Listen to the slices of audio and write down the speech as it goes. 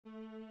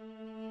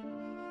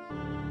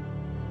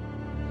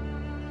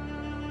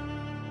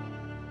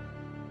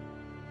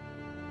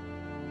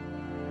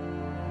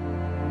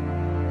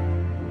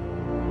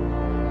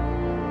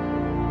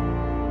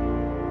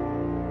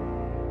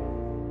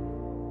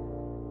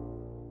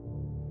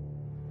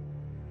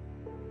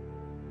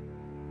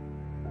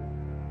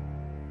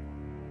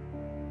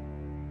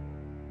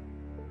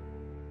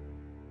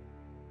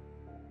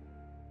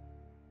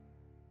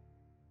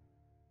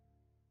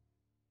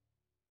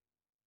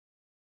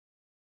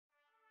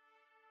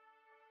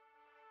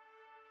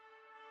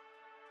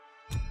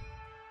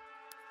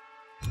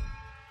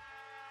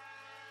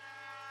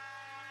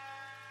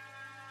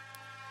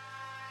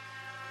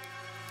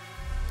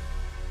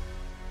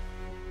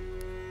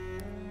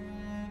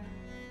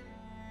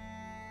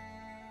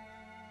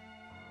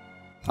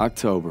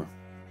October.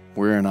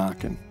 We're in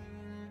Aachen.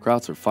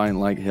 Krauts are fighting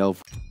like hell.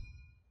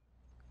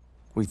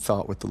 We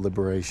thought with the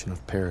liberation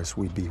of Paris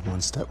we'd be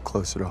one step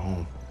closer to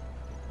home.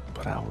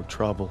 But our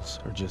troubles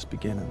are just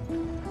beginning.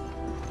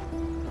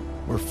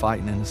 We're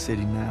fighting in the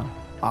city now,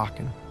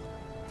 Aachen.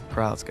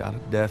 Krauts got a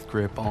death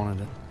grip on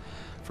it, and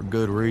for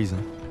good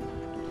reason.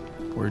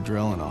 We're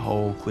drilling a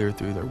hole clear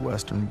through their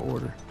western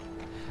border.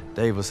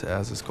 Davis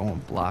has us going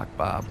block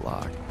by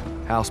block,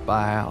 house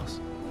by house.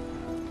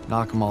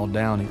 Knock them all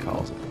down, he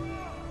calls it.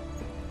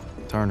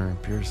 Turner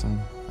and Pearson,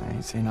 they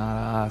ain't seen eye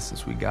to eye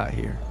since we got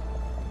here.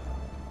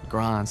 The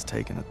grind's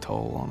taking a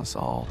toll on us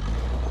all.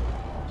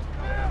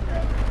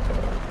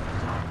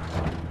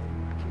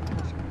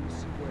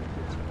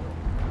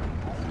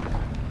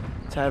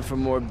 Time for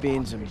more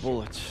beans and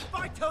bullets. If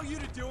I tell you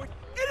to do it,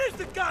 it is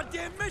the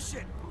goddamn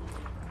mission!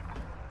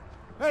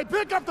 Hey,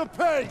 pick up the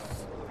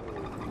pace!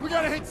 We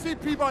gotta hit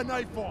CP by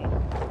nightfall.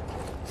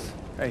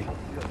 Hey,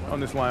 on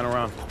this lying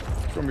around.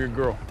 Show me your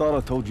girl. Thought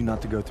I told you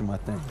not to go through my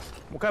things.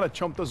 What kind of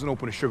chump doesn't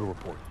open a sugar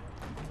report?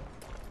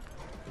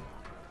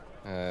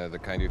 The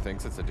kind who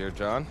thinks it's a Dear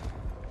John.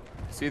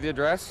 See the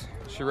address?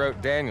 She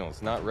wrote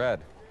Daniels, not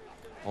Red.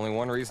 Only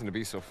one reason to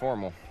be so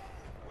formal.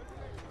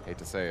 Hate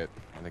to say it,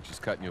 I think she's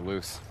cutting you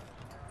loose.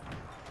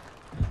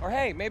 Or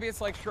hey, maybe it's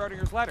like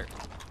Schrodinger's letter.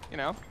 You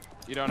know,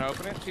 you don't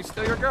open it, she's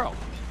still your girl.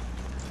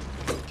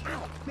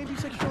 Maybe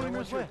it's like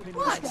Schrodinger's letter.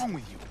 What's wrong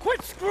with you?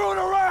 Quit screwing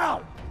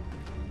around!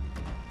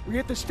 We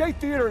hit the State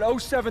Theater at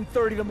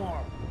 07:30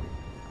 tomorrow.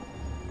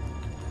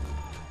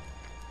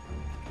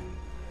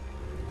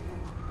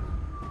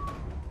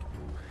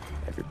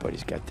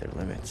 Everybody's got their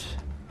limits.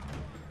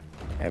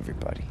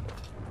 Everybody.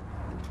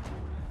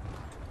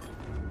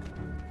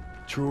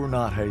 True or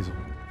not, Hazel,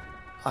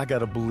 I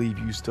gotta believe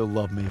you still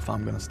love me if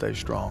I'm gonna stay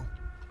strong.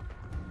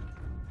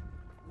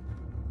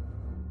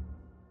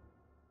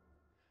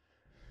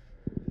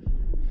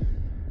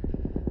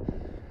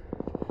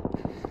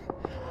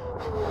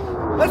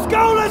 Let's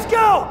go, let's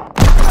go!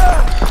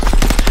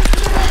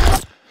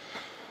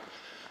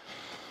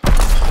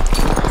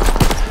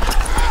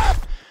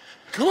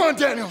 Come on,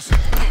 Daniels!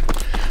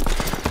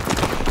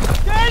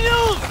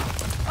 Daniels!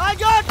 I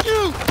got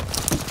you!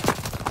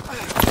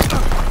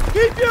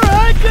 Keep your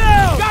head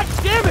down! God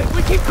damn it!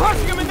 We keep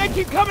crushing them and they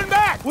keep coming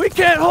back! We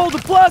can't hold the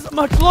plaza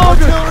much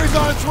longer! Artillery's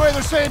on its way,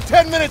 they're saying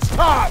 10 minutes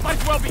top! Might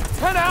as well be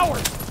 10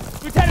 hours!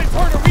 Lieutenant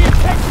Turner, we have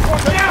tanks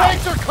report now! The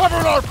tanks are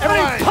covering our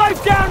flank! Everybody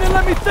pipe down and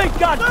let me think,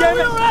 goddammit! We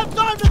don't have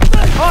time to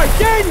think! Alright,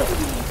 Daniel!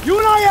 You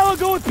and I will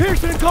go with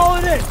Pearson and call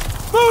it in!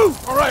 Move!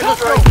 Alright,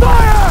 let's go!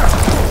 Fire!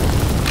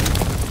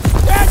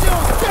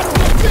 Daniel, get to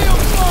the field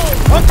slow!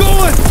 I'm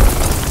going!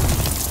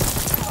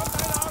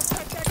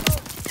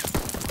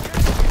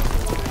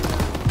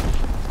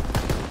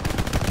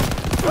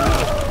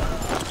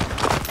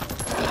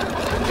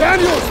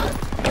 Daniels!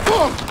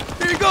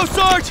 Here you go,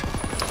 Sarge!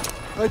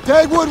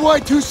 Dagwood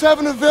White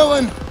 27 to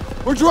Villain.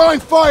 We're drawing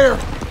fire.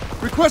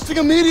 Requesting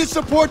immediate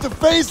support to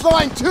phase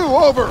line 2,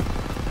 over.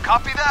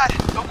 Copy that,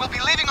 but we'll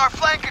be leaving our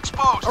flank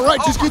exposed. All right,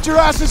 just get your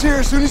asses here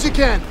as soon as you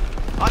can.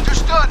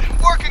 Understood.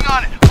 Working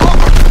on it.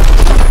 Over.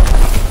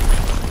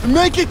 And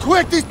make it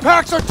quick, these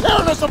packs are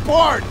tearing us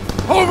apart.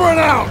 Over and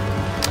out.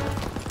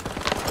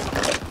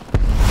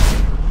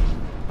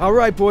 All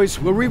right, boys,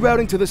 we're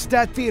rerouting to the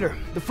Stat Theater.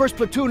 The first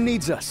platoon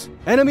needs us.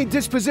 Enemy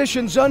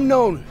dispositions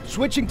unknown.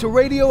 Switching to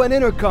radio and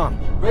intercom.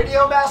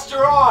 Radio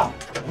master on.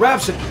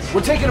 Rabson, we're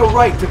taking a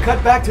right to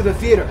cut back to the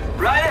theater.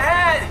 Right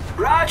ahead!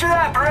 Roger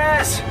that,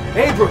 Perez!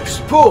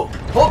 Abrams, Poole,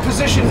 hold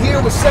position here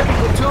with 2nd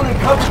platoon and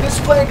cover this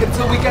flank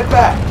until we get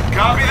back.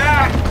 Copy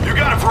that! You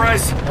got it,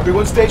 Perez!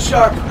 Everyone stay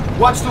sharp.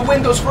 Watch the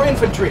windows for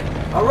infantry.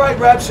 All right,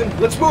 Rabson,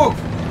 let's move.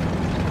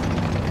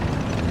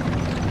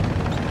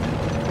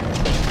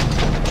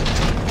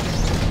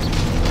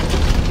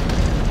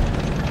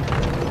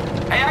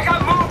 Hey, I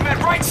got movement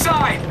right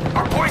side!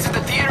 Our boys at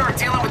the theater are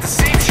dealing with the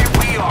same shit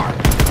we are.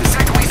 The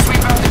second we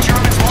sweep out the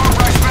Germans, we'll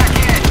rush back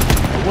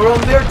in. We're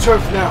on their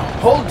turf now.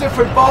 Whole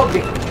different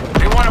ballgame.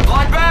 They want a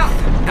bloodbath?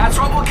 That's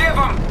what we'll give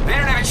them. They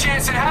don't have a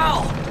chance in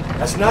hell.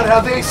 That's not how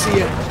they see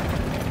it.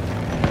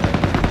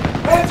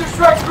 Panzer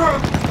strike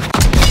group!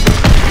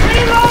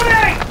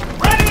 Reloading!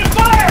 Ready to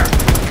fire!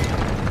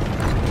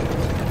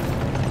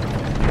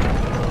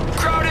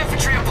 Crowd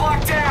infantry are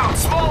blocked down.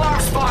 Small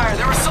arms fire.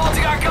 They're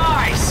assaulting our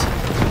guys.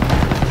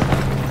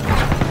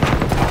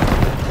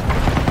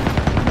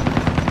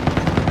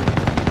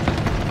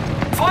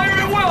 Fire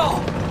at will!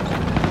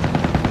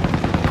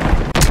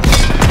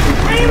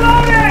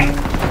 Reloading!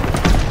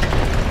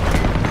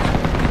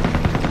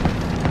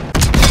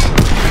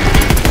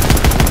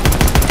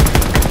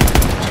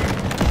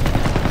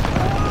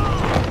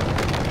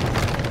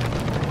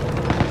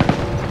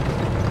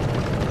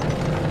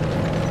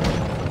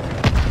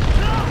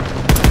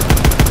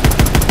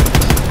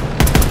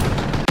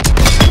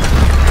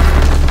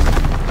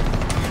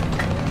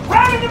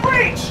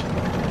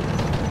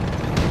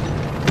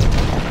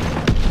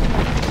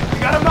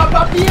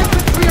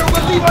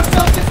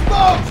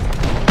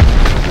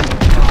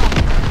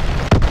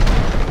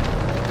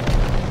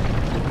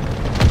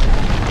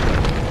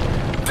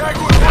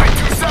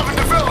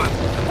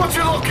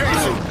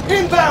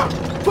 inbound!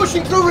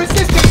 Pushing through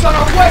resistance on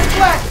our west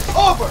flank!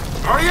 Over!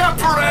 Hurry up,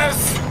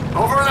 Perez!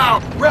 Over and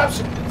out!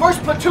 Rapson,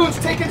 first platoon's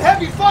taking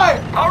heavy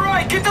fire!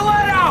 Alright, get the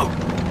lead out!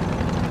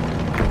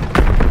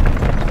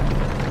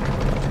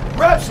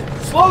 Rapson,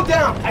 slow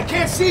down! I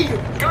can't see you!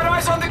 Got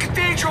eyes on the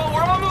cathedral,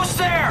 we're almost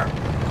there!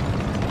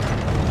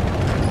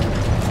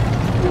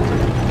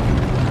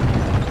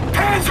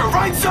 Panzer,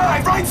 right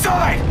side, right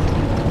side!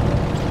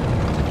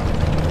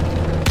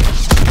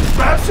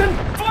 Rapson?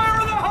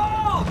 Fire in the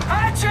hole!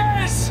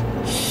 Hatches!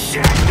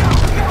 Shit, no!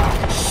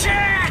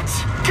 Shit!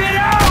 Get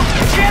out!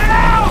 Get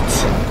out!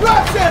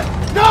 Rapson!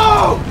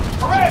 No!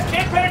 Perez,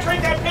 can't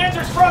penetrate that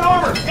Panzer's front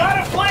armor.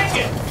 Gotta flank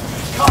it.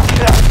 Copy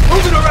that.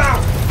 Move it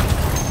around!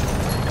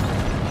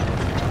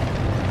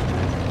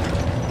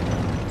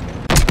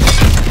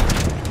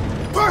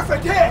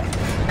 Perfect hit!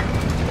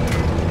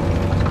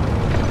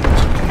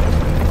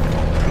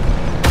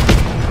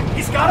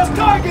 He's got us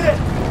targeted.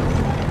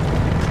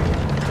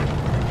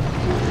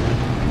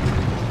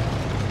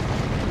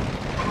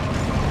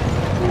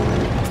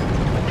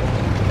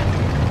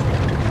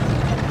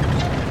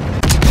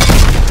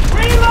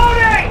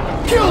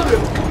 Killed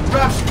him!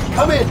 Rapson,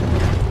 come in!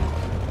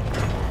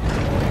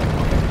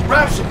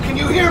 Rapson, can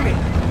you hear me?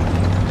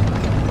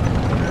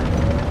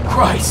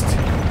 Christ!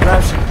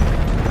 Rapson,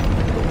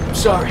 I'm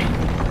sorry.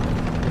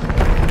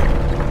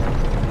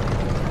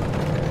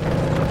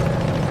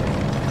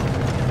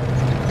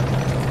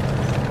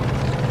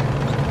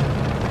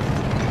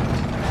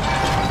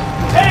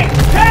 Tank!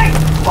 Tank!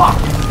 Fuck!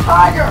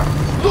 Tiger!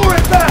 Lure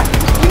it back!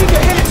 We need to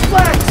hit its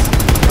flanks!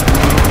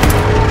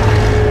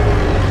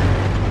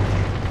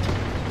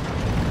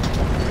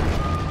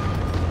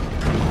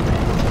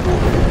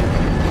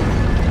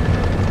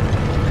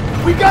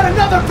 We got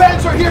another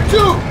Panzer here,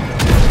 too!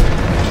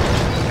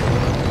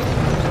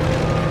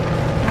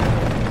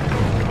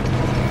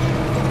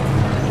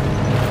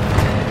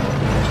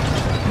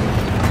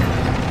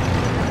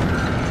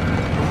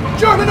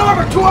 German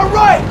armor to our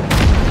right!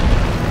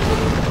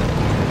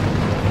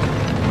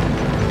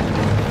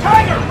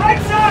 Tiger,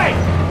 right side!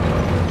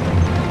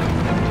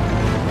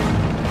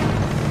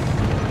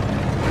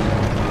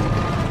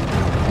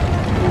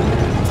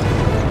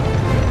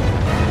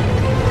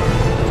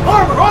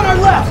 Armor on our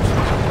left!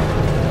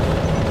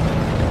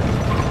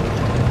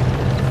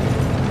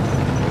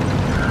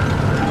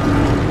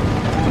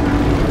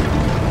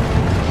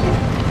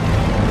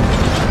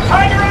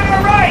 Tiger on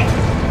our right!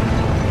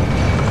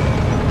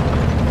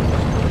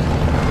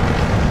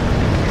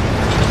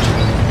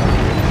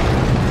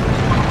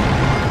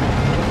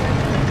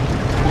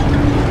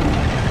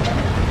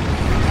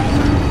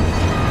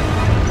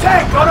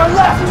 Tank on our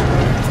left!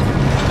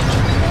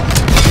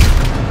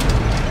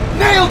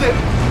 Nailed it!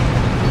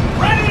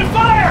 Ready to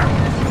fire!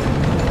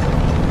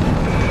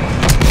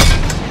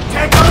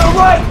 Tank on our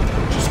right!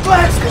 Just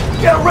glance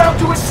it! Get around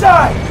to his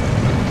side!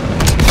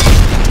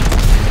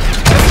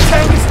 This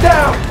tank is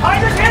down!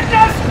 Tiger's hitting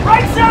us!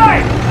 Right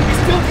side! We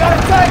still got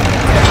a tank to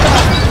take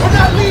out! We're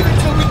not leaving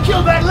till we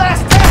kill that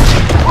last tank!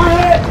 We're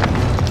hit!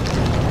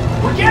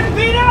 We're getting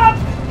beat up!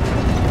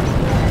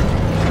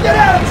 Get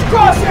out of his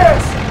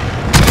crosshairs!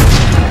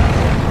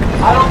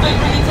 I don't think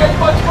we can take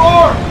much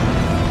more!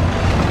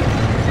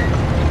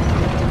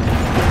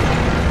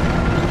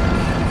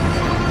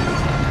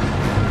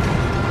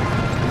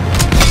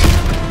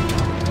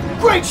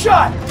 Great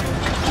shot!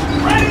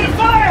 Ready to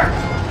fire!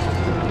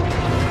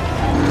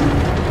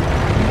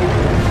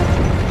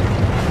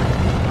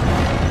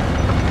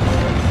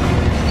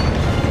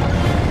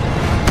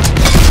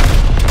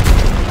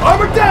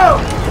 Armor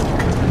down!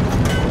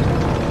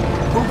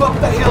 Move up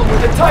the hill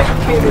where the Tiger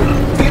came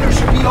in. Theater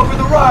should be over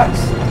the rise.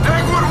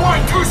 Dagwood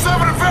White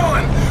 27 to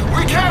Villain!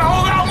 We can't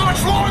hold out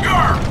much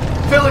longer!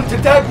 Villain to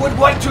Dagwood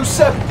White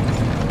 27.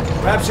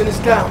 Rapson is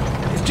down.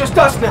 It's just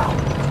us now.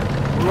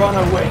 We're on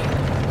our way.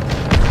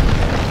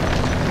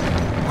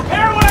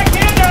 Prepare what I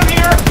can down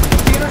here!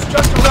 Theater's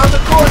just around the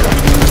corner.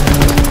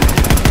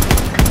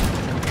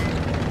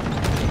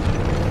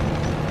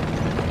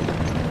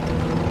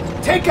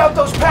 Take out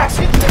those packs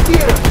hitting the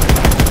theater.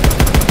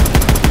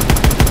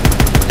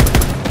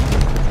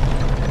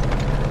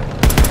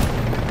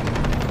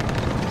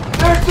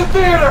 There's the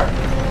theater!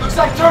 Looks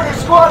like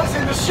Turner's squad is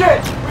in the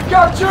shit! We've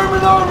got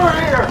German armor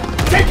here!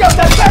 Take out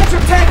that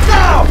Panzer tank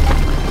now!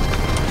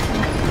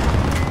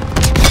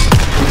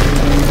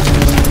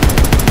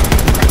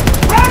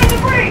 Round in the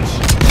breach!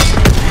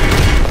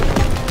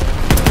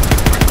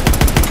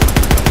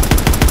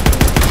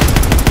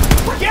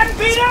 We're getting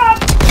beat up!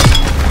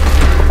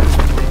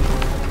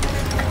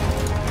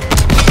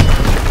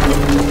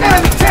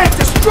 Enemy tank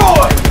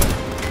destroyed!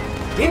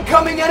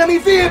 Incoming enemy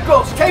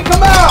vehicles! Take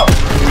them out!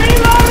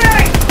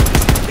 Reloading!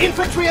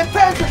 Infantry and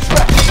Panzer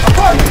Schreck!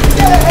 Apartment,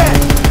 get ahead!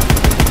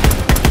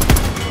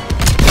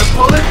 They're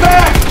pulling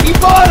back!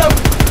 Keep on them!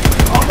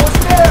 Almost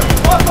there!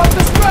 Walk up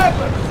the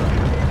stragglers!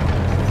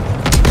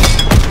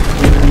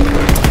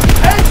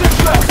 Panzer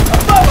Schreck!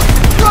 Above us!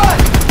 Run!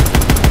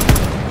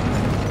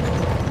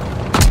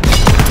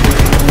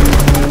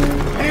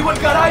 Anyone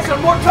got eyes on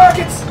more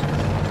targets?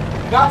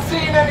 Not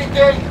seeing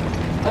anything.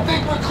 I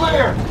think we're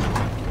clear.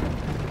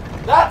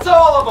 That's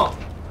all of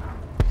them!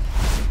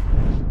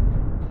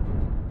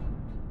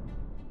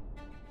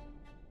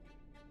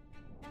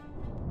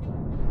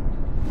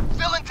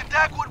 Fill into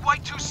Dagwood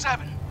White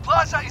 27.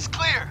 Plaza is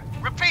clear.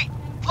 Repeat,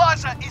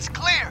 Plaza is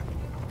clear.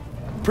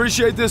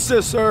 Appreciate the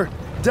assist, sir.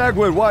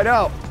 Dagwood, wide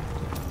out.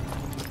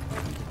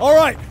 All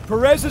right,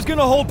 Perez is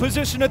gonna hold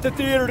position at the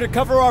theater to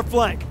cover our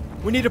flank.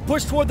 We need to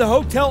push toward the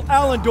Hotel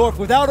Allendorf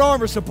without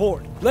armor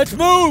support. Let's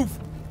move!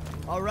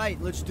 All right,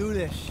 let's do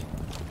this.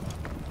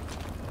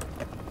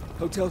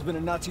 Hotel's been a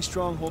Nazi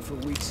stronghold for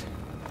weeks.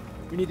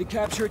 We need to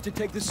capture it to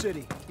take the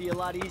city. Be a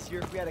lot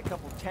easier if we had a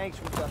couple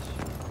tanks with us.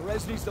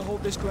 Perez needs to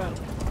hold this ground.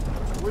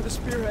 We're the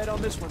spearhead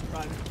on this one,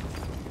 Private.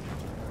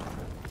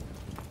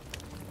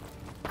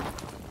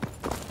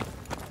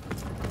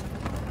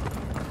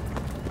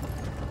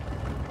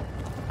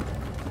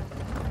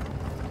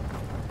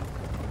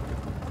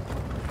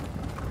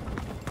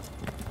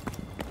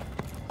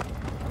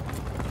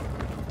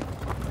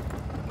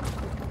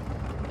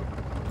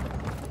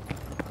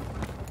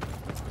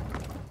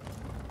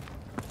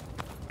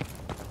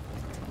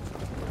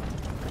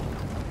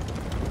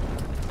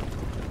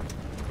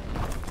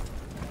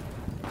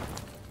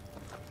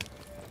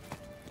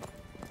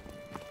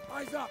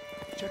 Eyes up!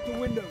 Check the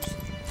windows.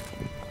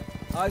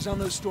 Eyes on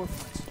those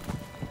storefronts.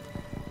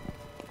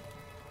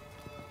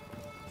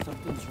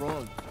 Something's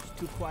wrong. It's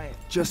too quiet.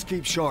 Just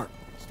keep sharp.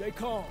 Stay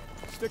calm.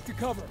 Stick to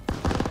cover.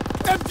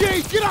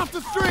 MG, get off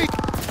the street!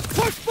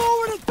 Push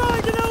forward and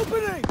find an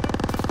opening!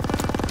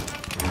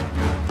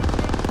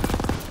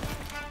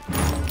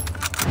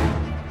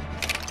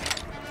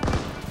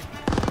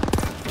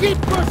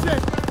 Keep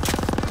pushing!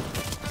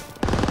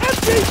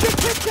 MG, just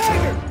hit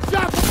dagger!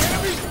 Shot from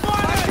enemy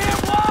spotted! I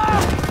can't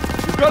walk!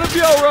 You're gonna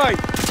be all right.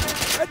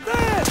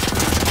 Advance!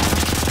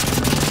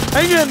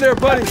 Hang in there,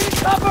 buddy. Be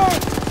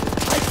covered!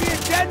 I'd be a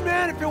dead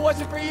man if it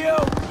wasn't for you!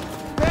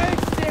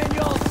 Thanks,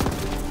 Daniels!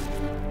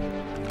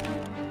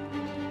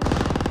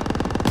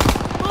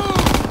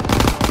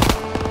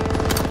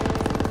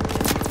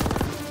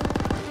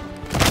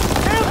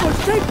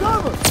 Ambush, take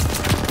cover!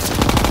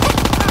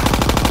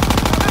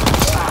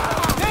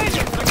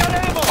 Daniels, I got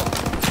ammo!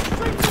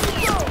 Straight to the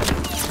throat!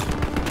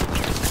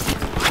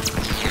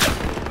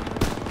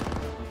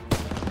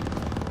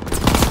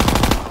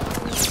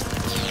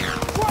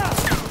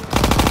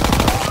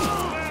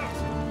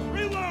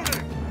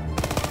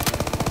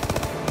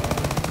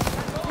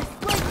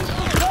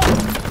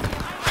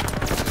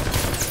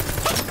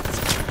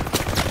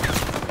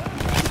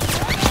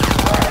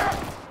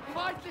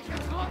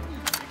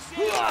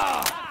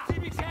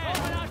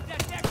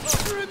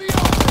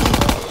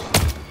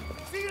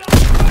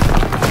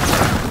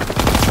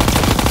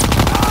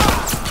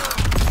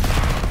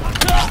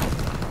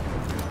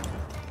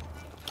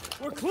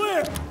 We're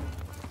clear!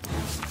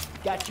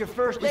 Got your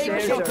first Maybe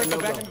aid, she'll sir. take No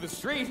it back go. into the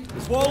street.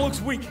 This wall looks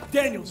weak.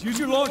 Daniels, use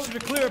your launcher to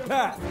clear a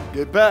path.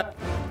 Get back.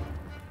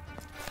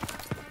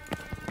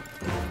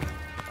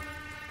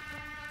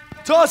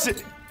 Toss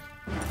it!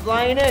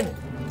 Flying in.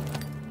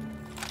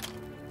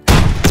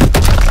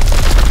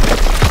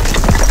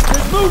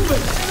 There's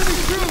movement!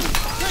 Enemy troops!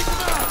 Take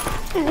them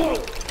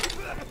out!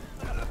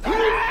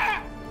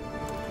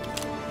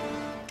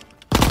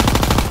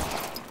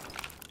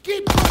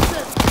 Keep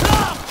pushing!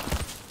 Come!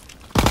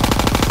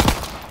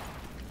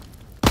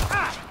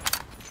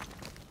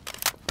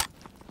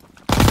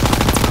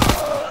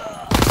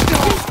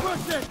 Keep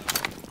pushing!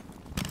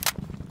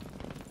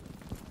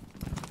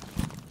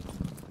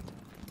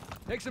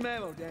 Take some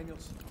ammo,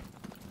 Daniels.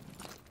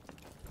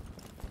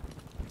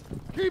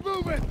 Keep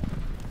moving!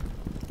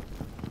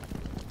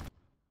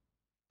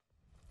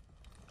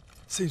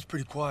 Seems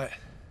pretty quiet,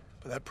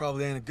 but that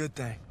probably ain't a good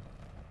thing.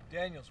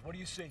 Daniels, what do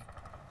you see?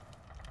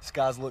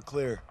 Skies look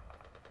clear.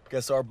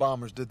 Guess our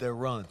bombers did their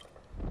run.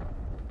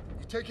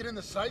 You taking in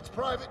the sights,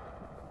 Private?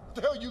 What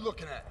the hell are you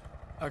looking at?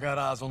 I got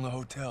eyes on the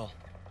hotel.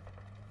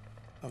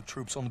 No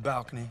troops on the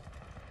balcony.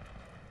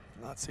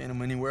 Not seeing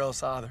them anywhere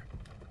else either.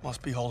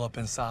 Must be holed up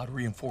inside,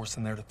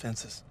 reinforcing their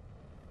defenses.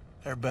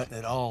 They're betting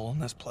it all on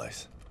this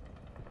place.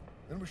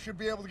 Then we should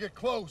be able to get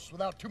close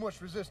without too much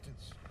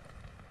resistance.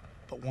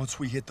 But once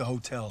we hit the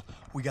hotel,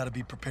 we gotta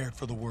be prepared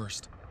for the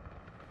worst.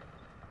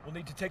 We'll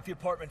need to take the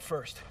apartment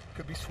first.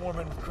 Could be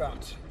swarming with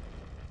crowds.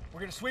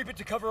 We're gonna sweep it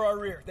to cover our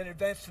rear, then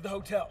advance to the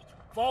hotel.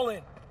 Fall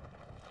in.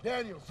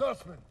 Daniel,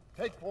 Zussman,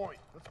 take point.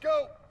 Let's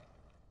go!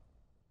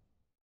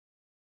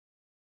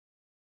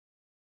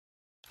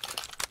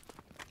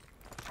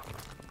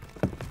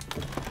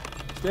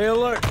 Stay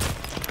alert.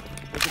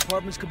 Those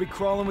apartments could be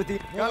crawling with the...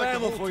 Got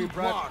ammo for you,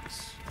 Private.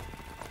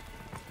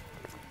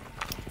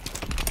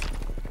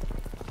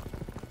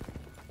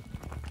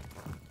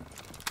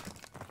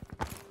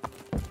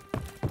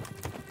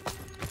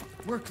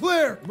 We're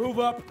clear! Move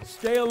up,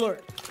 stay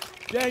alert.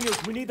 Daniels,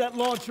 we need that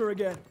launcher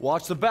again.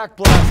 Watch the back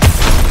blast.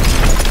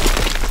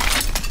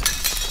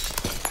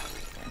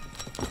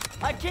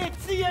 I can't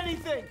see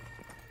anything!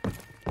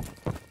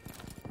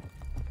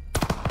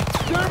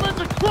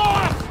 Germans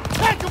across!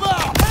 Take them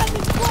out!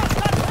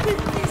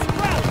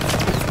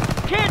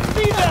 Can't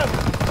see them!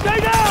 Stay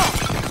down!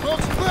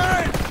 Smoke's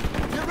clearing!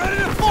 Get ready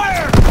to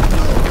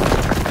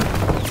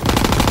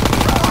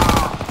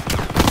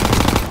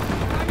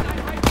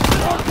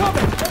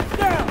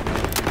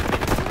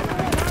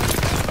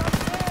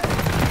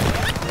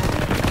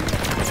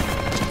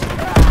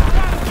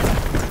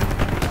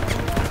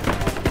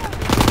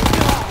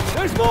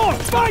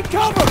Find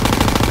cover!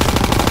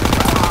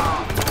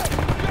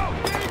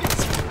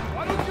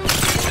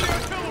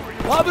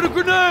 Lobbing a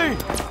grenade!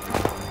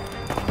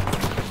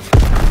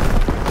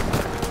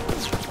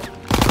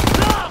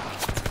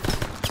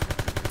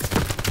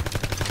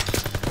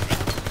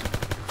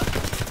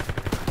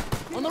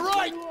 On the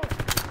right!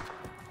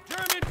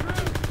 German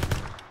troops!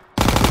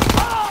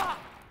 Ah!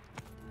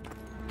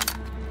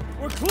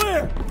 We're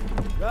clear!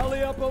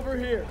 Rally up over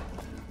here.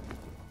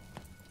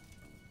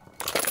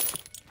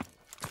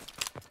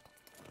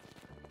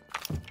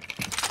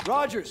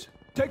 Rogers,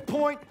 take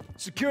point.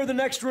 Secure the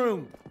next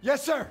room.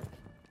 Yes, sir.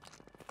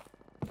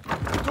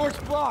 Door's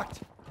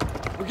blocked.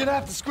 We're gonna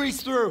have to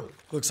squeeze through.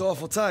 Looks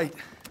awful tight.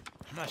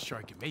 I'm not sure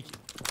I can make it.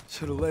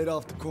 Should have laid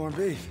off the corned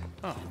beef.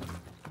 Oh,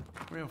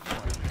 real fun.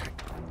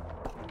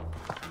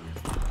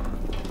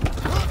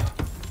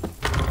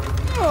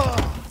 Oh,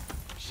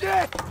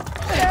 shit!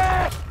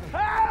 Shit!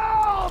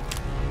 Help!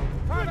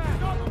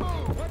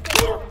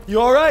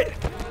 You all right?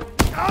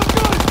 I'm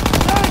good!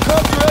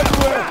 Cops are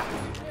everywhere!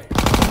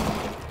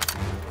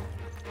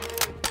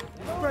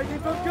 Breaking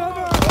for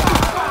cover!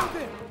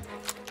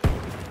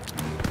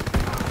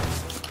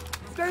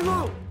 Stay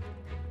low!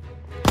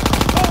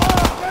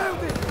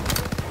 Found it!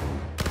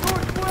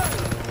 Northwest!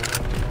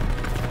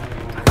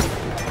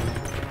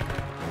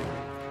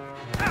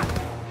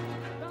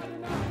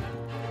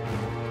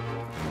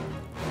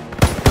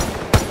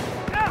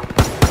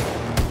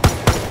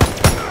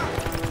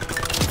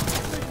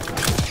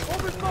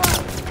 Open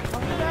fire!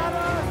 Coming at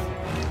us!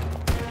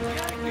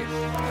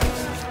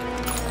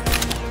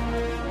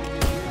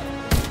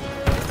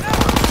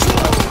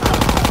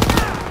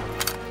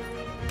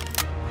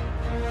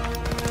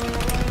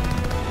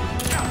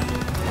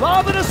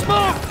 Lobbing a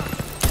smoke!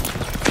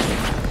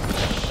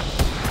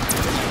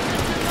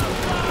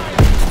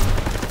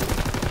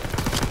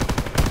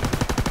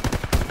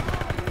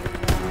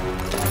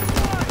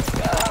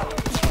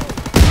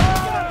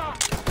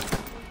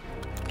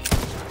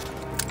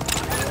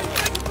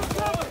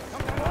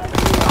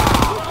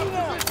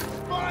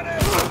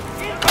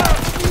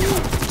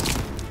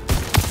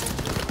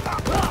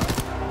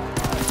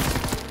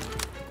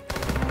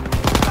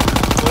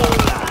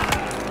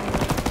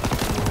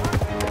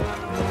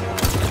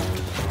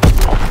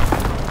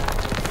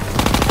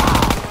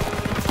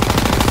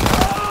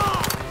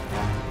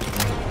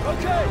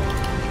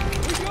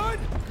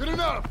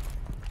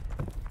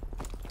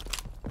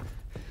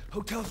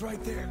 Hotel's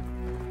right there.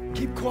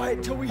 Keep quiet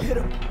until we hit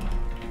him.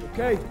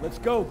 Okay, let's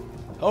go.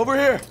 Over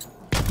here.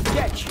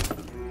 Sketch.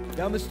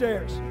 Down the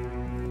stairs.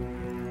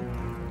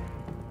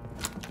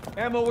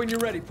 Ammo when you're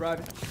ready,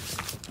 Private.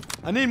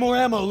 I need more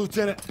ammo,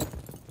 Lieutenant.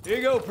 Here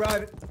you go,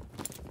 Private.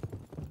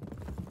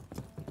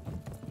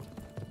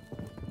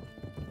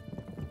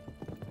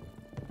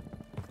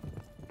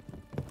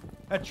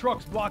 That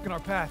truck's blocking our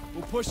path.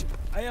 We'll push it.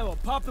 I am.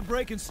 Pop the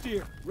brake and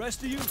steer.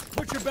 Rest of you,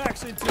 put your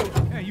backs into it.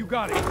 Yeah, you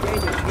got it.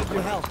 Daniel, need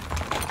your help.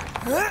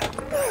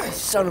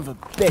 Son of a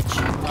bitch.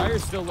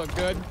 Tires still look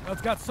good. Well,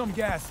 it's got some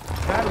gas.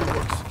 Battery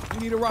works. We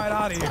need a ride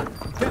out of here.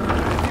 Lieutenant,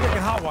 I think I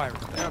can hotwire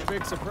it. Yeah,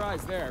 big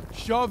surprise there.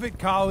 Shove it,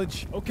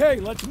 college. Okay,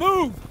 let's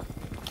move.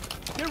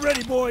 Get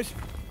ready, boys.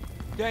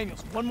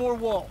 Daniels, one more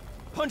wall.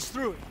 Punch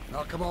through it.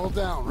 Knock them all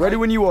down, Ready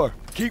when you are.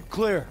 Keep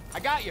clear. I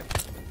got you.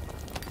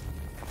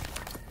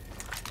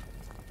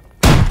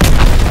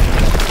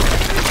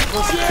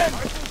 Push in!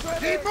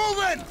 Keep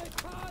moving!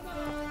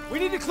 We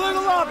need to clear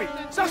the lobby.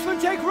 Sussman,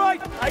 take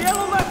right.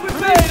 Aiello left with me.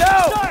 Grenade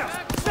out! Stiles,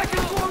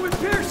 second floor with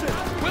Pearson.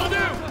 Will do.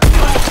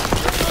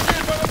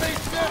 Looking for the main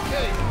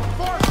staircase!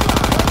 Far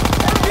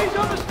MP's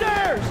on the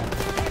stairs.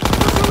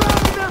 We're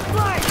surrounding their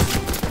flanks.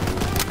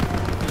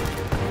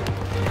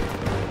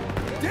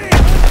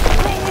 Damn!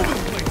 All over the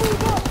place!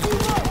 Move up,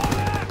 move up.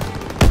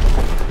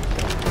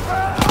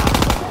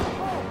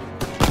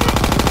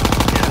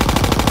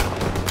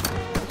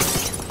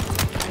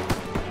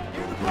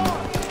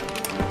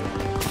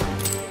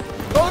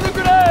 Throw the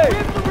grenade! We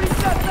have to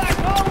reset back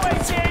hallway,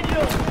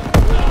 Daniel.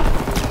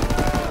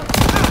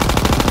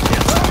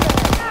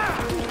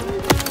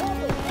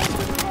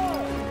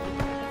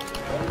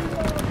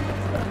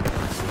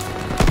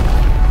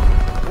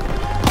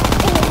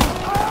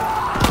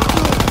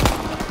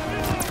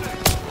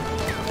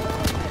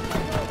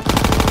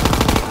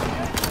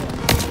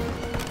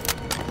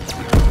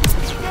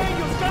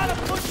 Daniel's gotta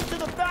push it to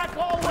the back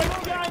hallway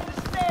behind the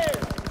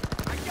stairs.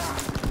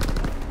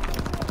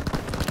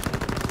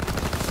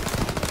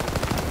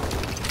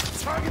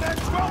 target at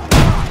 12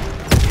 o'clock!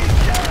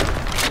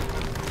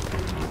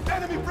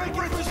 Enemy breaking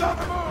bridges on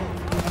the move!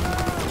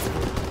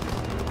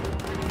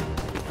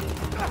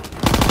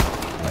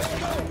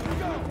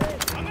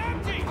 I'm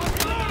empty!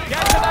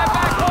 Get to that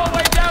back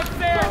hallway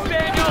downstairs,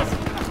 Daniels!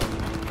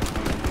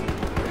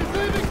 He's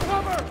leaving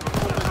cover!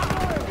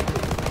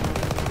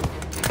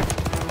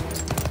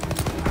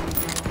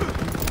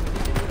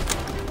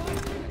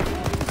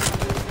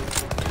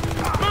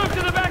 Move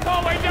to the back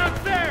hallway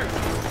downstairs!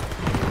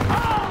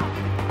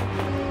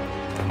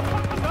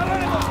 Not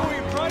anyone for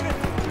you, Private.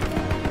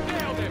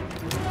 Nailed him!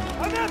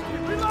 I'm empty.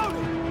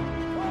 Reloading.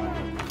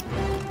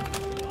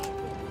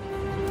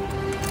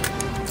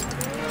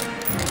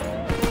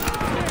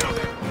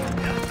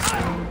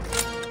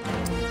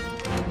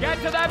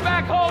 to that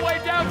back hallway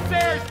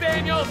downstairs,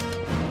 Daniels!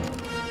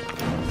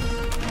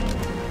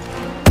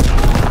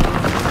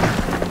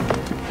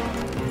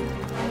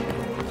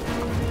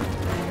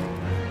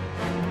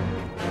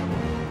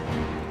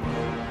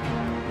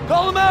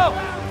 Call him out!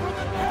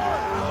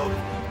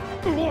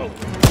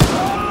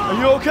 Are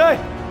you okay?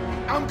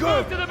 I'm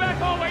good! Move to the back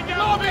hallway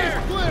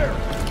downstairs! Clear!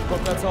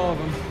 Hope that's all of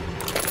them.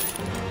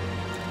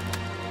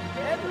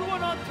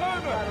 Everyone on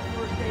Turner!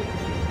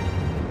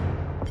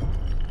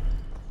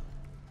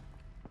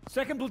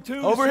 Second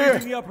platoon Over is here.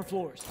 seizing the upper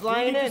floors.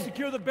 Flying We need in. to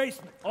secure the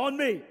basement. On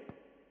me.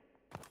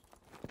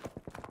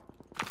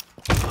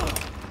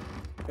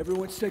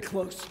 Everyone stay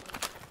close.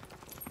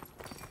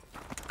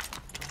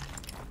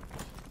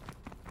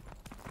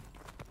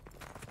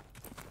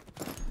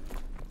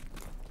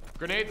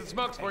 Grenades and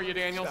smokes for you,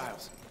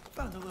 Daniels.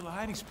 Found a little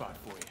hiding spot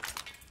for you.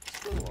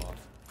 Screw off.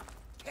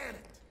 Can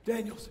it?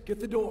 Daniels,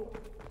 get the door.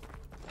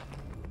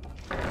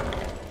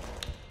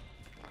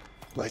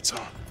 Lights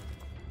on.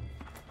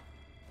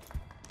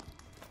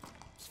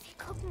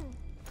 Ich will gucken.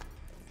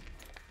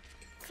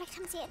 Vielleicht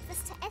haben sie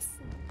etwas zu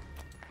essen.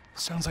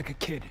 Sounds like a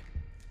kid.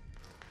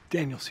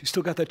 Daniels, you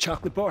still got that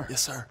chocolate bar?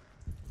 Yes, sir.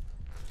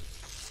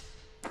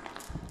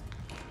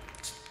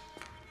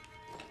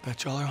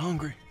 Bet y'all are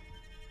hungry.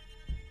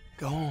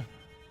 Go home.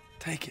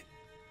 Take it.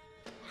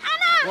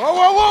 Whoa,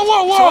 whoa, whoa,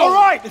 whoa, whoa! It's all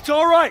right! It's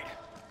all right!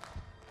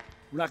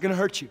 We're not gonna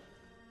hurt you.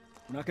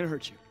 We're not gonna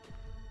hurt you.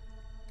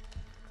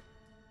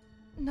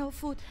 No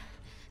food.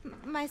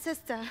 My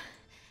sister.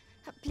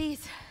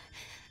 Please.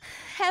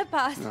 Help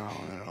us.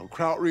 No.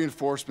 Kraut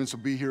reinforcements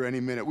will be here any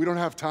minute. We don't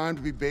have time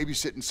to be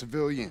babysitting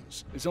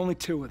civilians. There's only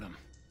 2 of them.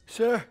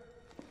 Sir,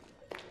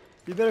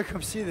 you better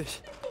come see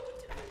this.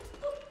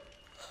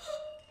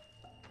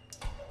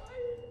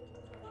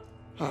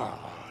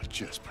 Oh,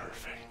 just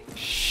perfect.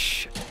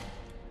 Shh.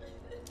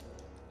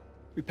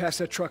 We passed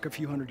that truck a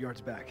few hundred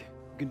yards back.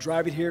 We can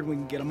drive it here and we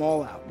can get them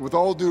all out. With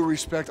all due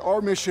respect, our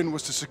mission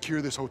was to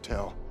secure this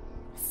hotel.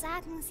 Was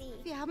sagen Sie?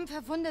 Wir haben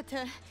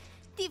Verwundete.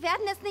 Die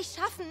werden es nicht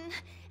schaffen.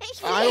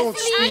 Ich I don't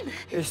flehe Sie speak. an.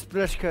 Ich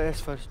spreche kein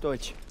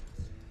Deutsch.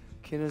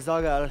 Keine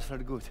Sorge, alles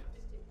wird gut.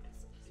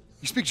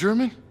 You speak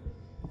German?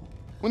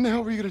 When the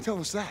hell were you gonna tell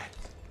us that?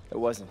 It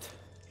wasn't.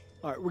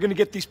 All right, we're gonna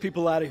get these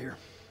people out of here.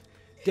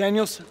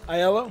 Daniels,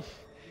 Aiello,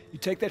 you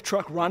take that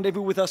truck,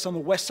 rendezvous with us on the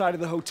west side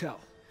of the hotel.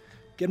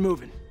 Get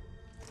moving.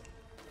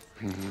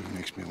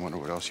 Makes me wonder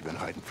what else you've been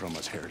hiding from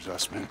us, Herr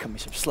Zussman. Cut me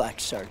some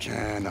slack,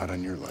 Sergeant. Not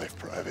on your life,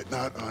 Private.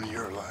 Not on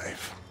your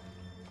life.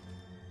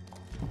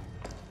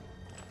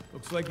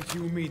 Looks like it's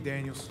you and me,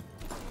 Daniels.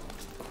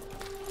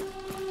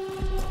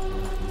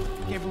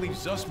 Can't believe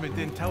Zussman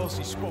didn't tell us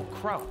he spoke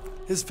Kraut.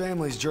 His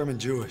family's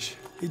German-Jewish.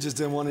 He just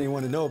didn't want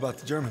anyone to know about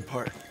the German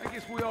part. I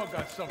guess we all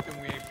got something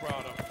we ain't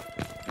proud of.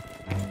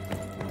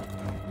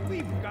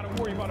 Leave, we gotta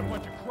worry about a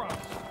bunch of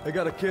Krauts. They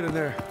got a kid in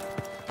there.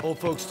 Old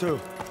folks, too.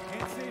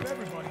 Can't save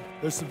everybody.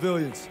 They're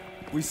civilians.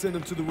 We send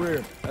them to the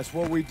rear. That's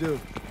what we do.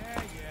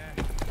 Yeah.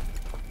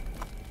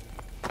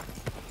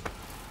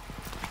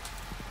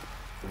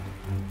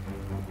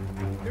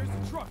 There's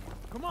the truck.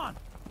 Come on.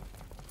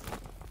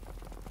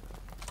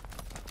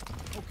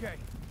 Okay,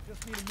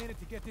 just need a minute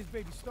to get this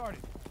baby started.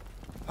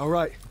 All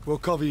right, we'll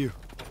cover you.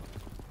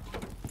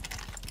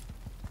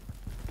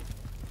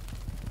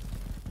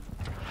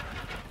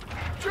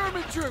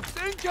 German troops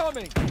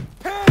incoming!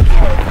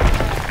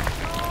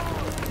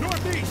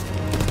 Northeast!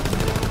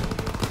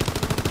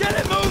 Get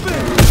it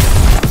moving!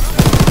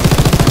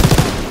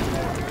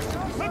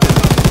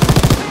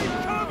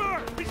 Take cover!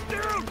 He's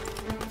down!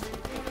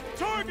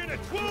 Target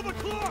at 12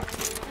 o'clock!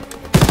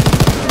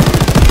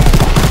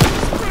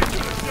 Straight to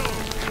the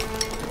zone!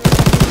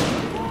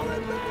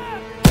 Falling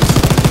back!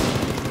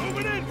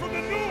 Moving in from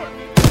the north!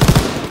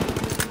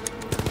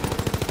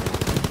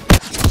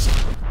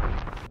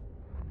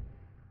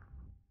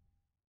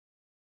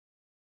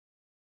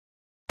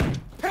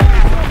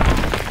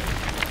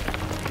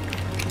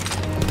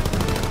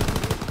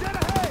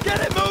 Get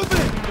it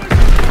moving!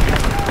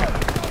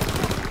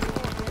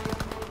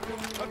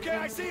 Okay,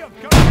 I see him!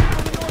 Coming in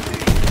from the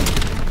northeast!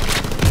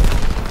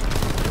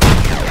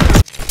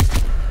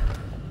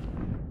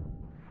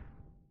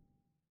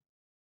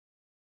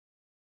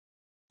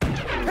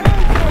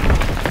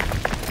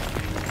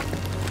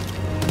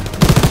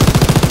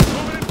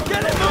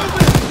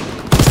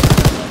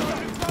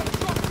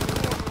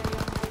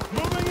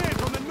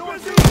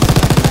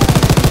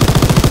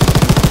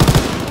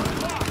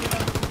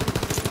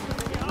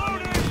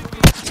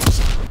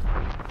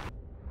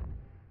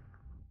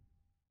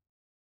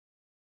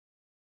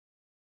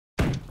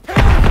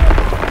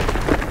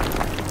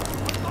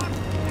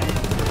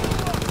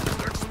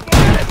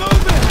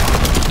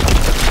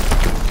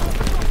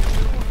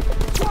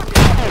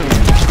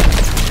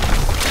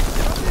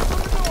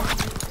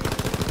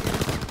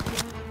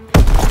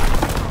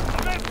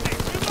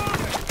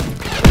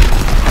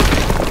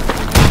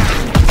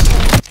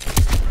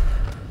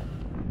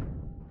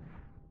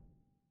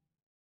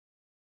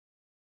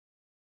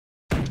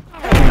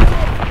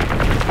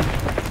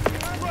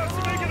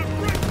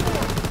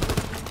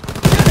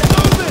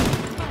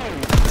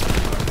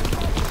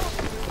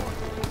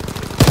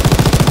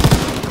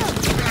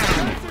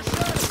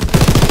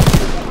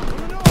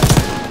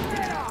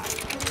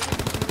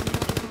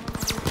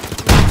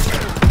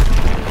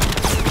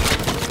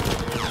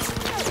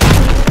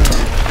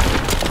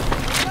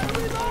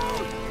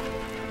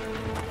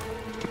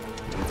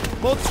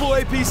 Multiple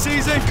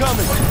APCs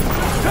incoming!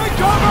 Take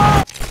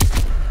cover!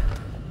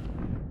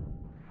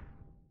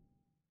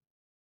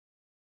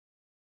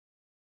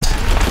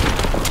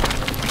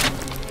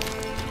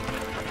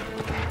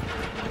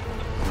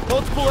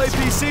 Multiple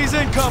APCs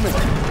incoming!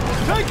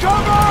 Take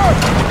cover!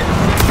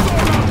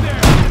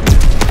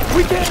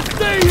 We can't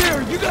stay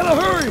here! You gotta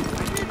hurry!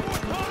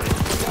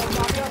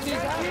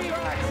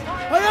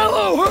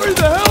 Hello, hurry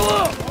the hell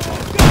up!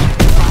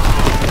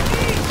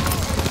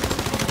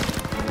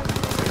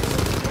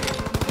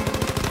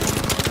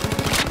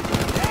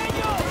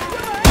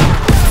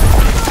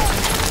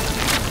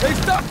 They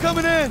stopped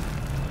coming in!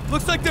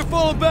 Looks like they're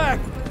falling back!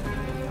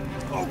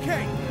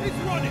 Okay, he's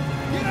running!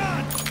 Get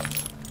on!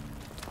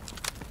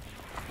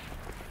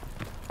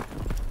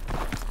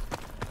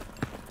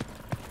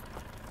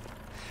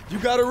 You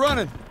got it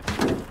running.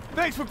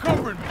 Thanks for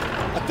covering me.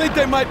 I think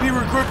they might be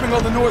regrouping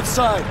on the north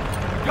side.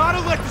 Gotta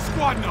let the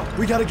squad know.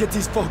 We gotta get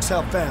these folks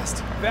out fast.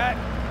 That,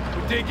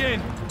 we dig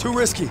in. Too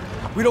risky.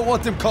 We don't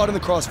want them caught in the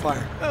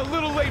crossfire. A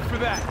little late for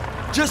that.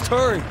 Just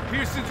hurry.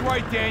 Pearson's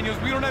right, Daniels.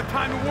 We don't have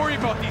time to worry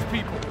about these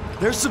people.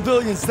 They're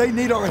civilians. They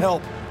need our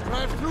help.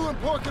 Drive through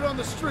and park it on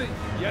the street.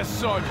 Yes,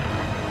 Sergeant.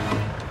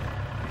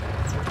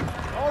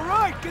 All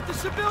right, get the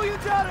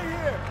civilians out of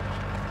here.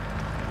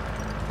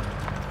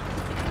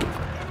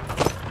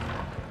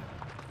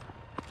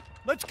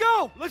 Let's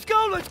go! Let's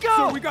go! Let's go!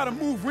 Sir, we gotta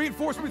move.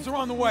 Reinforcements are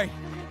on the way.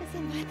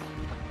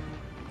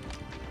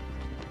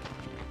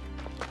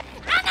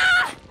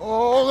 Anna!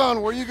 Oh, hold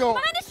on. Where you going?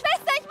 Meine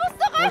Schwester, ich muss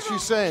zurück! What's she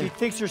saying? She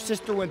thinks her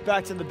sister went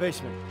back to the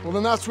basement. Well,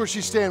 then that's where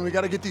she's staying. We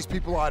gotta get these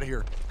people out of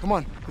here. Come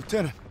on.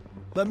 Lieutenant,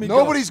 let me go.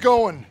 Nobody's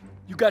going.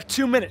 You got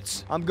 2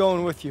 minutes. I'm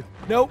going with you.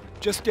 Nope,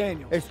 just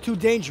Daniel. It's too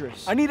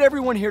dangerous. I need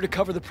everyone here to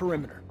cover the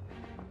perimeter.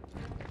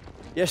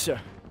 Yes,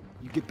 sir.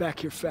 You get back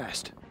here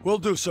fast. Will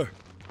do, sir.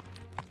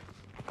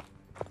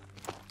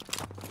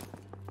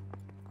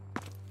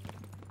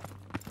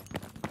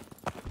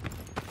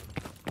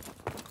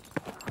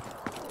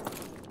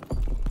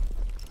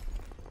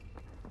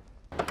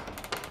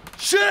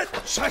 Shit!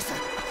 Scheiße!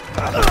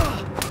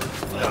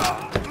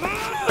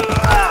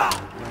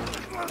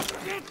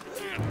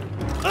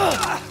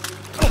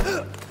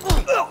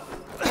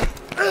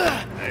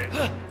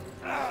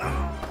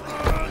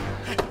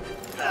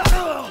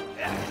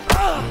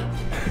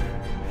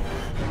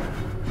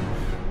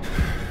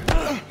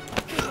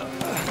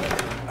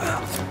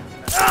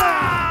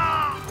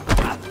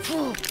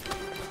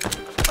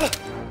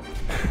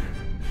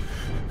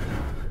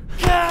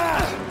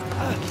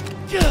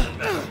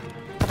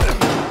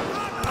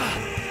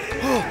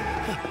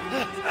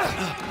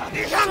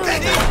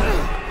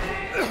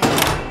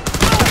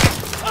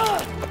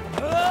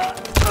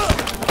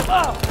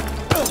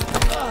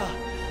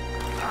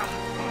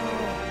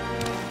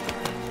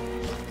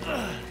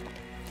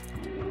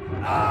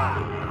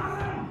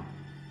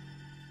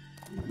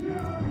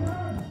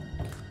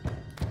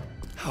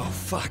 Oh,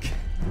 fuck.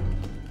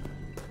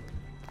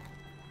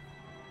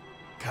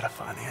 Gotta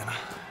find Anna.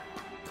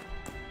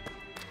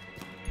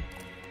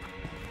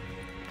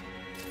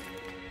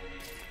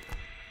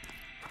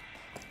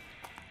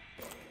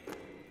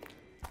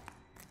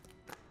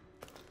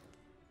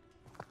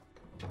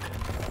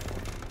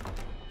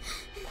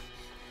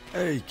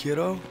 Hey,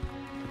 kiddo.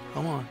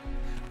 Come on.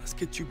 Let's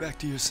get you back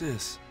to your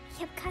sis.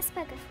 Ich hab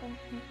Kasper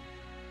gefunden.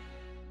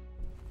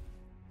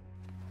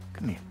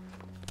 Come here.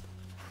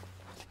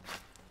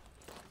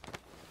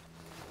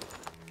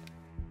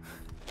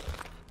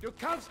 Du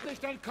kannst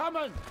nicht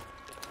entkommen!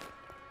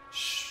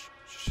 Shh,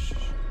 shh.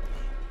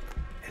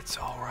 It's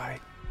all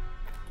right.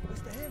 Wo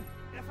ist er hin?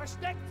 Er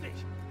versteckt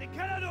sich! Den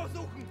Keller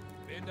durchsuchen!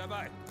 Bin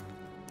dabei.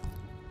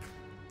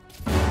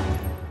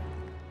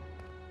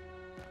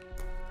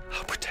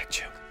 I'll protect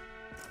you.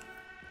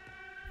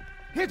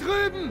 Hier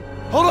drüben!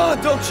 Hold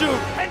on, don't shoot!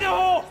 Hände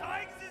hoch!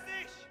 Zeigen Sie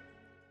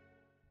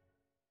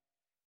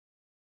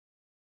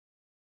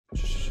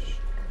sich! Shh.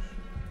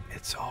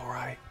 It's all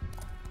right.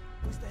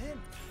 Wo ist er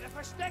hin? Er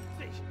versteckt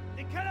sich!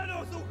 Den Keller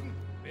durchsuchen!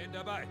 Bin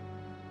dabei.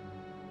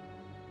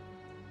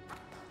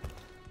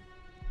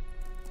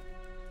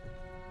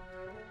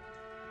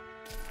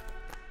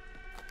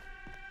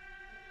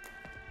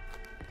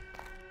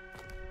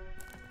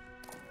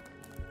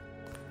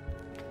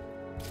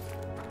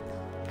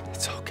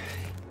 It's okay.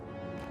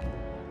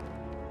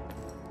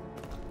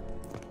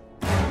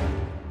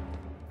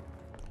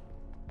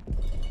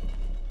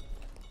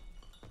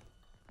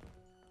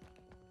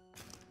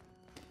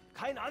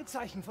 Kein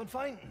Anzeichen von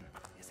Feinden.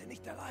 Wir sind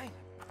nicht allein.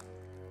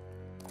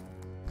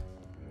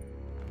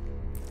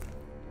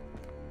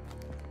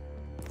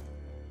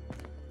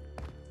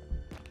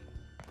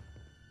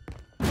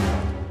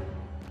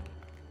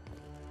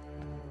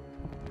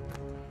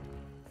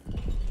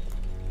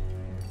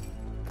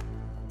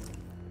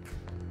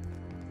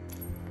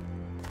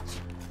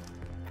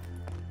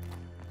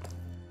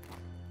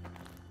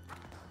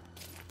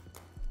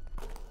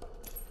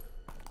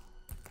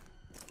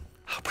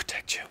 I'll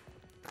protect you.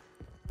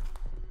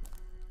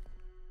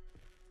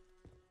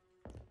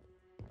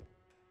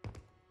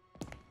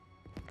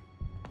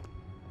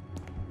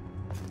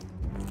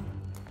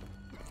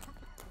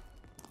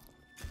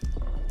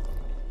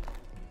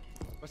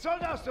 Was soll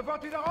das?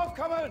 Sofort wieder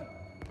raufkommen!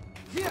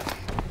 Hier!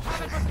 Ich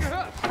hab etwas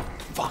gehört!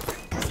 Fuck!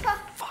 Kaspar!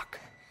 Fuck!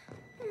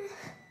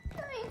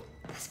 Nein,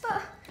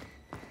 Kaspar!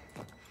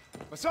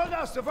 Was soll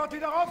das? Sofort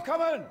wieder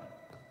raufkommen!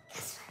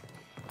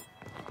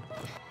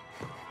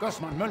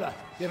 Gossmann, Müller,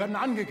 wir werden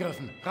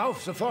angegriffen.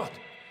 Rauf, sofort!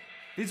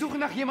 Wir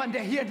suchen nach jemandem,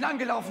 der hier entlang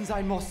gelaufen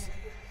sein muss.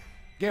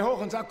 Geh hoch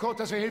und sag Kurt,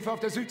 dass wir Hilfe auf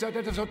der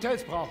Südseite des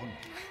Hotels brauchen.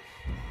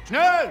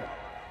 Schnell!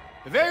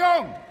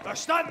 Bewegung!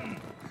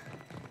 Verstanden!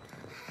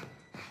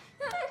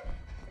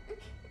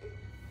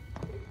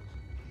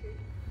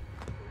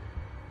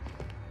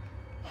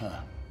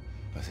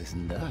 Was ist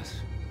denn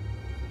das?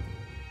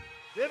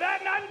 Wir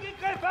werden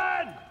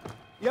angegriffen!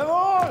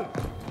 Jawohl!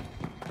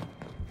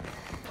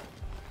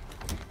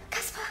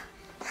 Kaspar!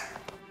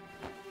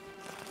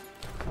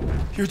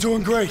 You're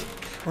doing great.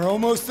 We're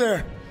almost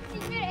there.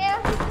 Ich will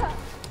Erika.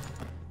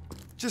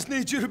 Just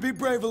need you to be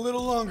brave a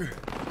little longer.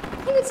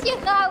 Ich muss hier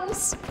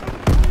raus.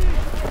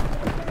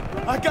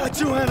 I got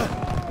you, Anna.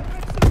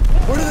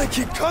 Where do they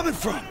keep coming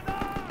from?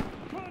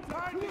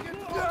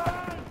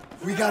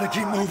 We gotta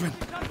keep moving.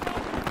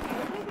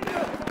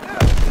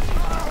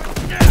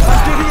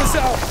 I'm getting us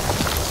out.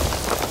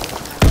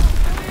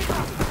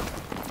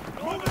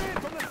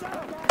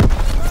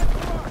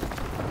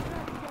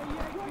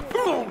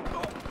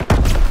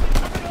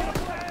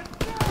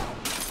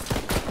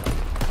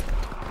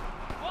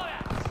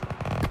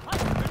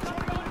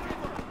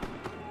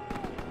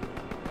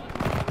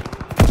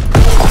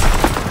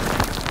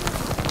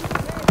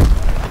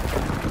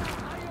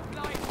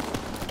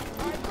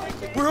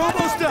 We're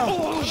almost down.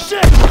 Oh,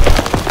 shit!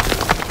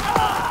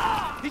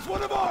 He's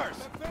one of ours!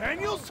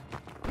 Daniels?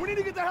 We need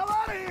to get the hell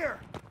out of here!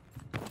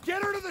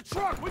 Get her to the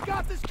truck! We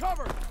got this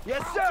covered!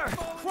 Yes, sir.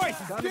 Christ,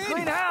 Time to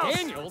clean house.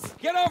 Daniels,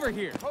 get over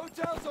here!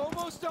 Hotel's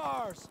almost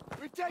ours.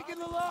 We're taking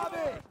the lobby.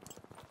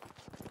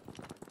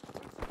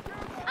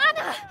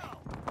 Anna!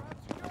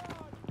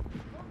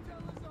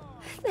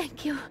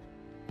 Thank you.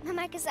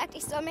 Mama hat gesagt,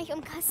 ich soll mich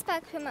um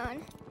Kaspar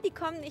kümmern. Die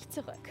kommen nicht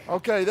zurück.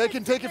 Okay, they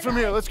can take it from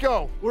here. Let's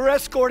go. We're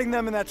escorting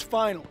them, and that's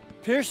final.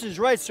 Pearson's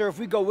right, sir. If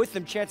we go with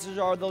them, chances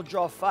are they'll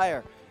draw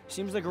fire.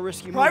 Seems like a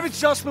risky move. Private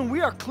Sussman, we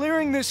are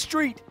clearing this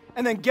street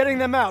and then getting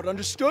them out,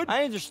 understood?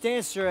 I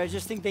understand, sir. I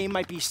just think they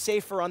might be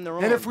safer on their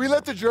own. And if we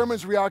let the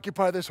Germans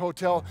reoccupy this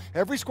hotel,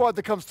 every squad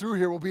that comes through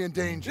here will be in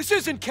danger. This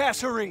isn't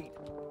Kasserine.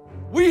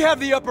 We have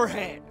the upper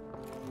hand.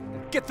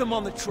 Get them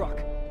on the truck.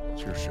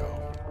 It's your show.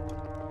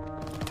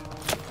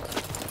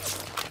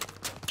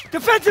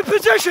 Defensive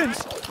positions!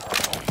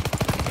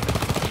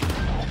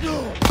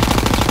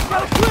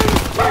 Gotta clear the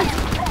street!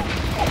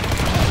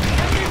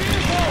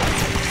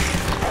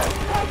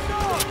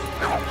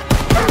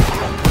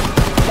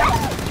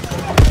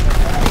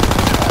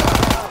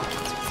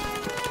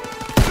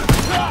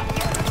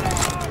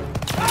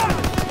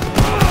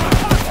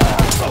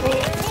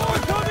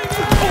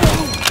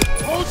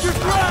 Hold your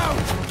ground!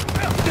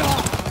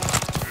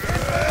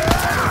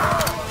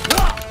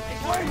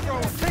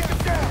 Take him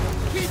down!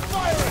 Keep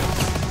firing!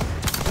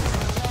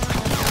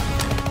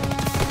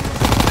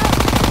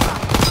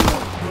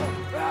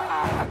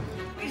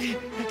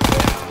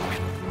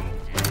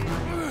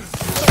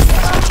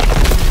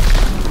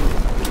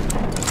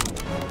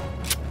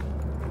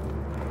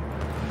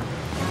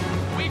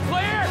 We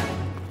clear?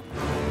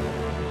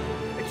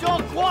 It's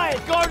all quiet.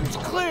 Garden's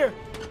clear.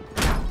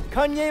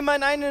 Kann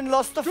jemand einen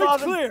Laster Street's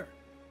fahren? clear.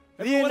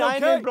 Wie in Everyone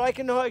einem okay?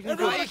 Breckenhäuschen.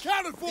 Everyone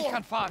accounted for! Ich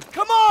kann fahren.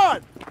 Come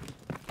on!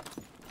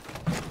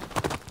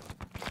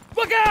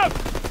 Look out!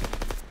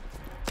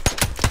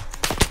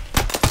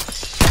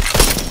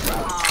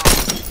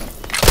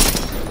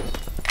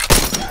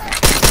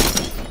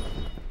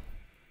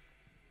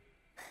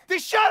 They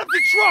shot up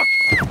the truck!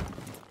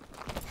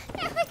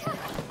 Erika!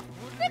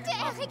 Bitte,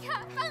 Erika!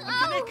 Fang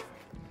auf!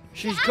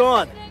 She's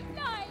gone.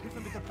 Nein!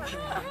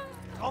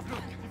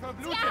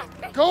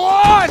 Go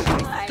on!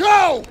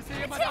 Go!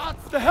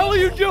 What the hell are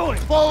you doing?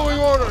 Following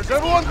orders.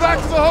 Everyone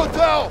back to the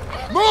hotel.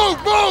 Move,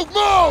 move,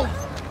 move!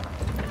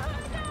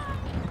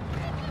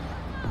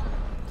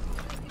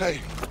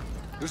 Hey,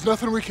 there's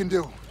nothing we can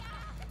do.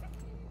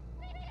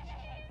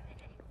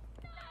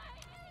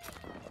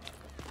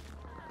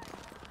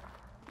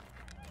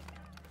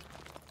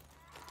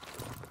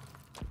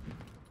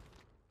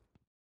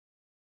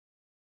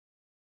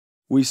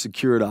 We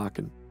secured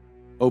Aachen,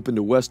 opened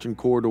a western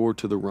corridor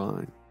to the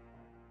Rhine.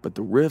 But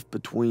the rift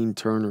between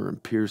Turner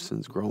and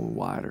Pearson's growing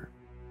wider,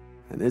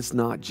 and it's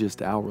not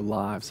just our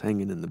lives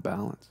hanging in the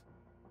balance.